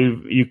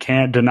you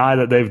can't deny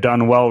that they've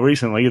done well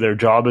recently. Their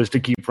job is to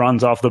keep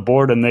runs off the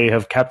board, and they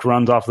have kept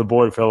runs off the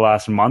board for the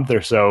last month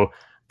or so.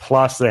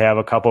 Plus, they have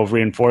a couple of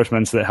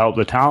reinforcements that help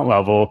the talent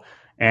level.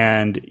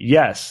 And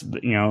yes,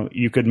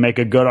 you could make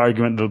a good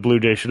argument that the Blue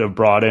Jays should have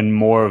brought in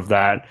more of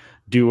that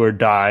do or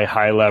die,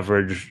 high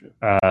leverage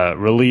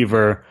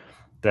reliever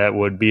that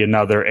would be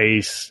another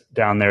ace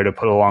down there to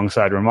put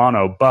alongside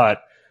Romano.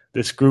 But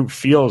this group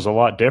feels a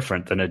lot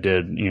different than it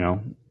did,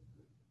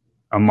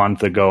 a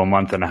month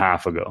and a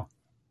half ago.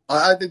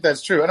 I think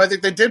that's true. And I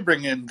think they did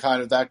bring in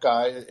kind of that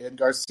guy in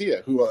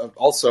Garcia, who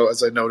also,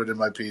 as I noted in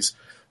my piece,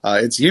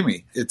 it's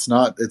Yimi. It's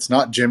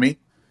not Jimmy.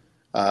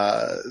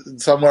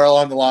 Somewhere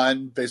along the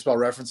line, Baseball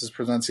Reference's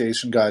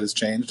pronunciation guide has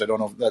changed. I don't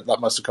know if that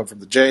must have come from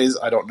the Jays.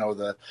 I don't know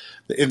the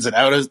ins and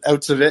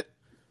outs of it.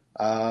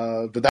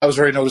 But that was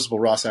very noticeable.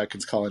 Ross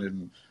Atkins calling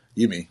him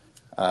Yimi,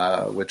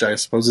 which I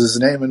suppose is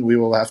his name, and we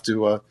will have to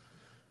we'll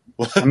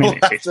have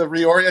to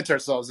reorient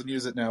ourselves and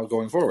use it now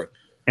going forward.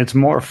 It's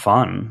more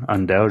fun,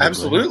 undoubtedly.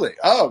 Absolutely.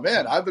 Oh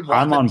man,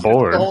 I'm on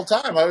board the whole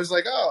time. I was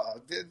like,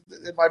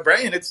 in my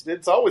brain,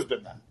 it's always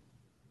been that.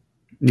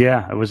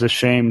 Yeah, it was a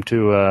shame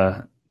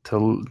to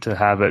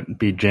have it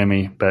be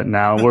Jimmy, but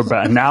now we're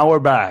back. Now we're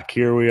back.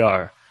 Here we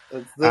are.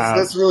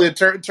 That's really a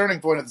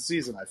turning point of the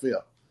season, I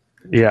feel.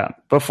 Yeah.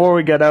 Before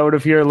we get out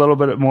of here, a little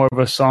bit more of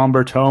a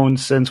somber tone.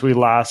 Since we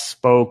last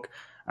spoke,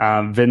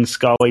 Vin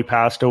Scully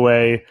passed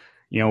away.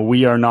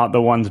 We are not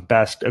the ones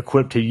best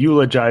equipped to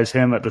eulogize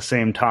him. At the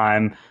same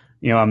time,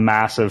 a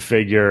massive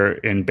figure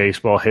in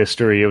baseball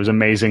history. It was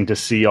amazing to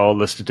see all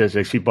the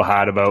statistics people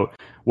had about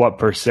what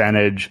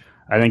percentage.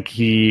 I think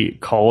he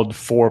called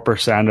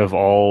 4% of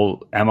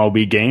all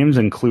MLB games,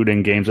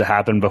 including games that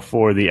happened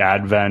before the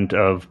advent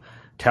of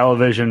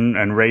television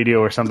and radio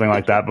or something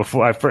like that.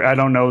 Before I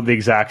don't know the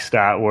exact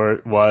stat where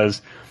it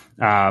was.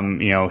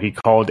 He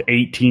called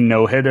 18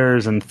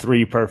 no-hitters and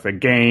 3 perfect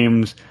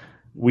games.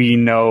 We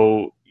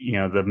know,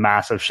 the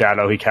massive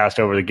shadow he cast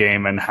over the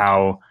game and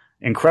how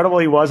incredible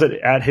he was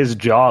at his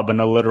job in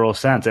a literal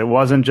sense. It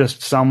wasn't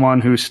just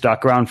someone who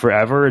stuck around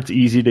forever. It's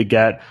easy to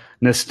get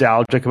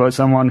nostalgic about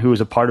someone who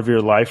was a part of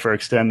your life for an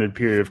extended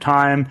period of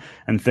time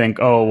and think,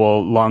 oh,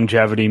 well,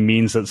 longevity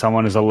means that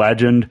someone is a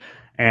legend.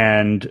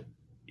 And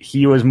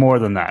he was more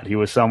than that. He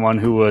was someone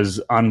who was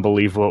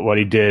unbelievable at what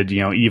he did.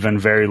 Even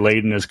very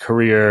late in his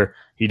career,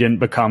 he didn't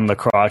become the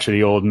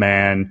crotchety old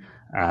man.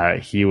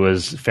 He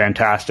was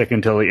fantastic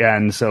until the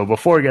end. So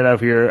before we get out of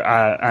here,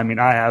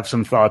 I have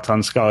some thoughts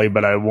on Scully,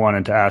 but I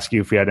wanted to ask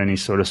you if you had any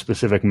sort of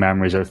specific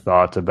memories or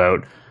thoughts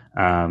about,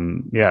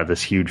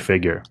 this huge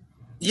figure.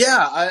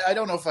 Yeah, I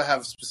don't know if I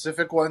have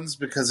specific ones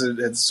because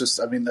it's just,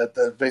 that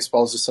the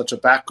baseball is just such a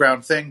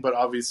background thing, but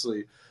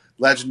obviously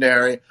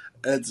legendary.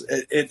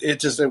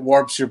 It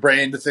warps your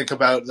brain to think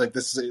about like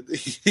this.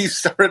 He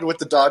started with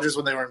the Dodgers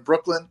when they were in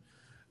Brooklyn,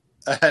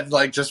 and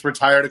like just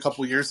retired a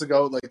couple years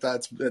ago. Like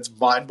that's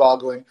mind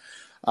boggling,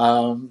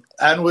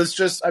 and was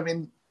just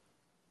the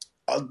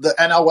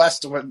NL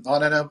West went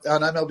on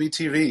MLB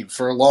TV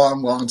for a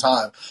long, long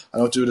time. I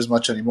don't do it as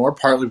much anymore,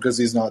 partly because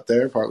he's not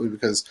there, partly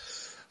because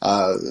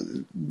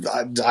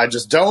I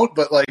just don't.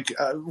 But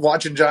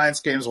watching Giants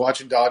games,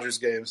 watching Dodgers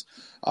games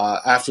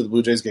after the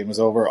Blue Jays game was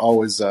over,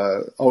 always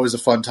a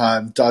fun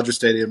time. Dodger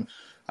Stadium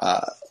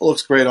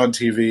looks great on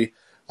TV.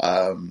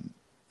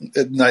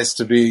 It's nice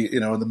to be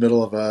in the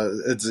middle of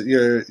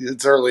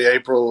it's early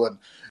April and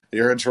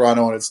you're in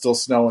Toronto and it's still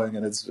snowing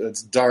and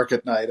it's dark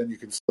at night and you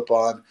can flip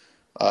on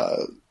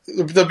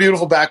the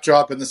beautiful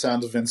backdrop and the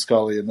sound of Vin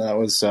Scully, and that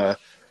was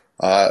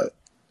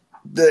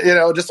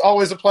just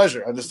always a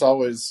pleasure. I'm just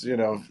always,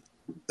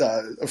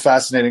 a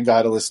fascinating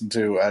guy to listen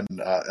to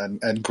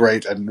and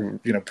great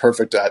and,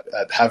 perfect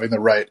at having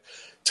the right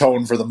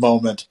tone for the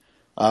moment.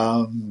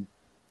 You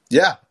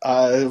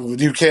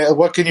can't,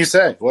 what can you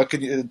say?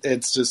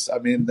 It's just,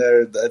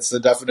 it's the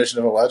definition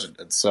of a legend.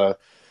 It's,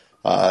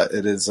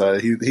 it is,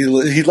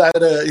 he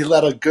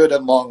led a good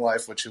and long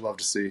life, which you love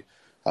to see.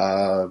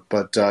 Sad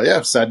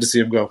to see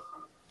him go.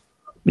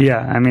 Yeah,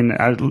 I mean,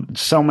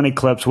 so many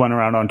clips went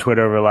around on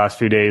Twitter over the last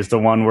few days. The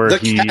one where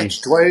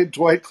catch,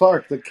 Dwight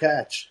Clark, the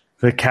catch.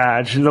 The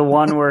catch. The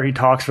one where he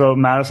talks about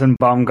Madison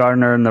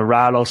Bumgarner and the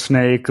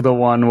rattlesnake. The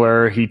one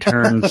where he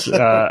turns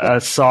a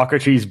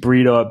Socrates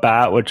burrito at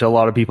bat, which a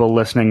lot of people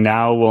listening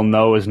now will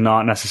know is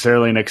not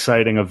necessarily an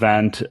exciting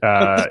event,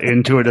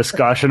 into a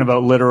discussion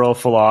about literal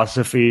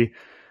philosophy.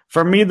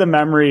 For me, the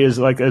memory is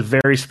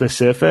very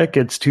specific.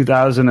 It's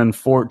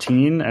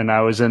 2014, and I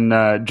was in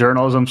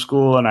journalism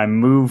school, and I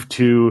moved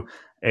to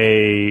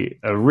a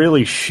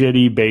really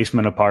shitty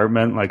basement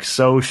apartment, like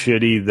so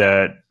shitty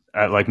that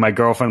my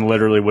girlfriend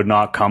literally would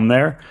not come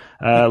there,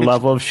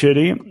 level of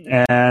shitty.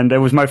 And it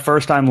was my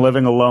first time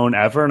living alone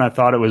ever. And I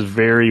thought it was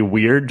very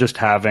weird just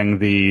having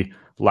the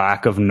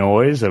lack of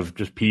noise of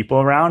just people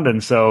around.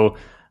 And so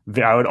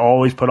I would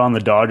always put on the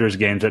Dodgers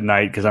games at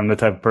night because I'm the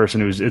type of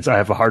person I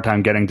have a hard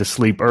time getting to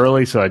sleep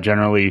early. So I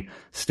generally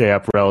stay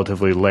up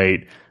relatively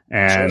late.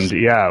 And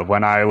yeah,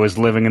 when I was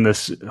living in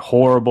this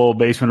horrible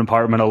basement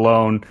apartment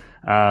alone,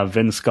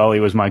 Vin Scully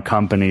was my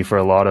company for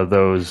a lot of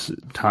those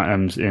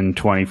times in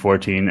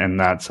 2014, and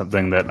that's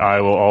something that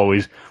I will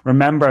always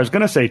remember. I was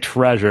going to say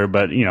treasure,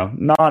 but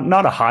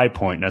not a high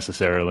point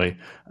necessarily.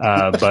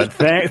 But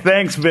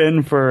thanks,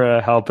 Vin,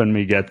 for helping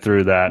me get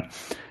through that.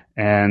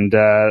 And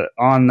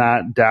on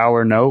that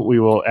dour note, we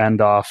will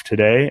end off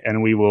today,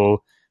 and we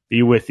will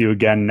be with you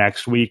again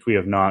next week. We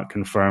have not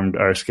confirmed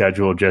our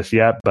schedule just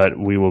yet, but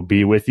we will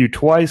be with you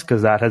twice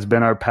because that has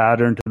been our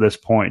pattern to this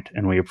point,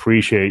 and we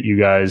appreciate you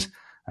guys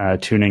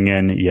tuning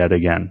in yet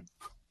again.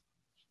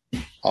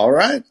 All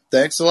right.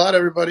 Thanks a lot,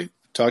 everybody.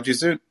 Talk to you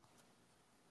soon.